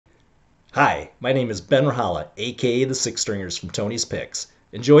Hi, my name is Ben Ruhala, aka the Six Stringers from Tony's Picks.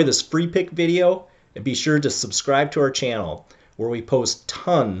 Enjoy this free pick video and be sure to subscribe to our channel where we post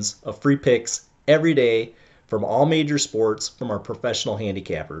tons of free picks every day from all major sports from our professional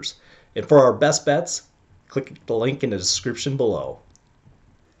handicappers. And for our best bets, click the link in the description below.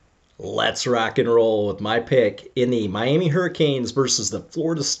 Let's rock and roll with my pick in the Miami Hurricanes versus the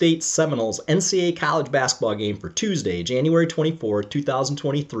Florida State Seminoles NCAA college basketball game for Tuesday, January 24,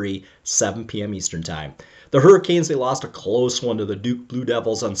 2023, 7 p.m. Eastern Time. The Hurricanes, they lost a close one to the Duke Blue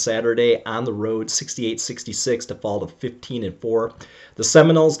Devils on Saturday on the road, 68-66 to fall to 15-4. The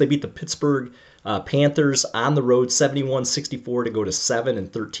Seminoles, they beat the Pittsburgh Panthers on the road 71-64 to go to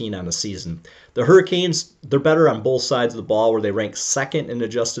 7-13 on the season. The Hurricanes, they're better on both sides of the ball where they rank second in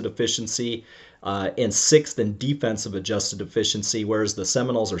adjusted efficiency and sixth in defensive adjusted efficiency, whereas the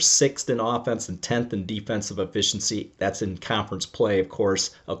Seminoles are sixth in offense and 10th in defensive efficiency. That's in conference play, of course,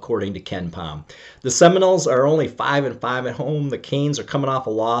 according to Ken Pom. The Seminoles are only 5-5 at home. The Canes are coming off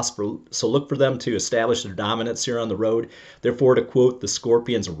a loss, so look for them to establish their dominance here on the road. Therefore, to quote, the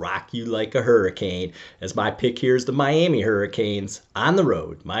Scorpions rock you like a hurricane, as my pick here is the Miami Hurricanes on the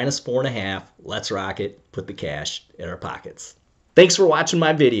road, -4.5. Let's rock it. Put the cash in our pockets. Thanks for watching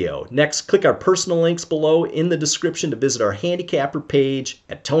my video. Next, click our personal links below in the description to visit our handicapper page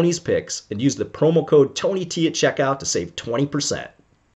at Tony's Picks and use the promo code TonyT at checkout to save 20%.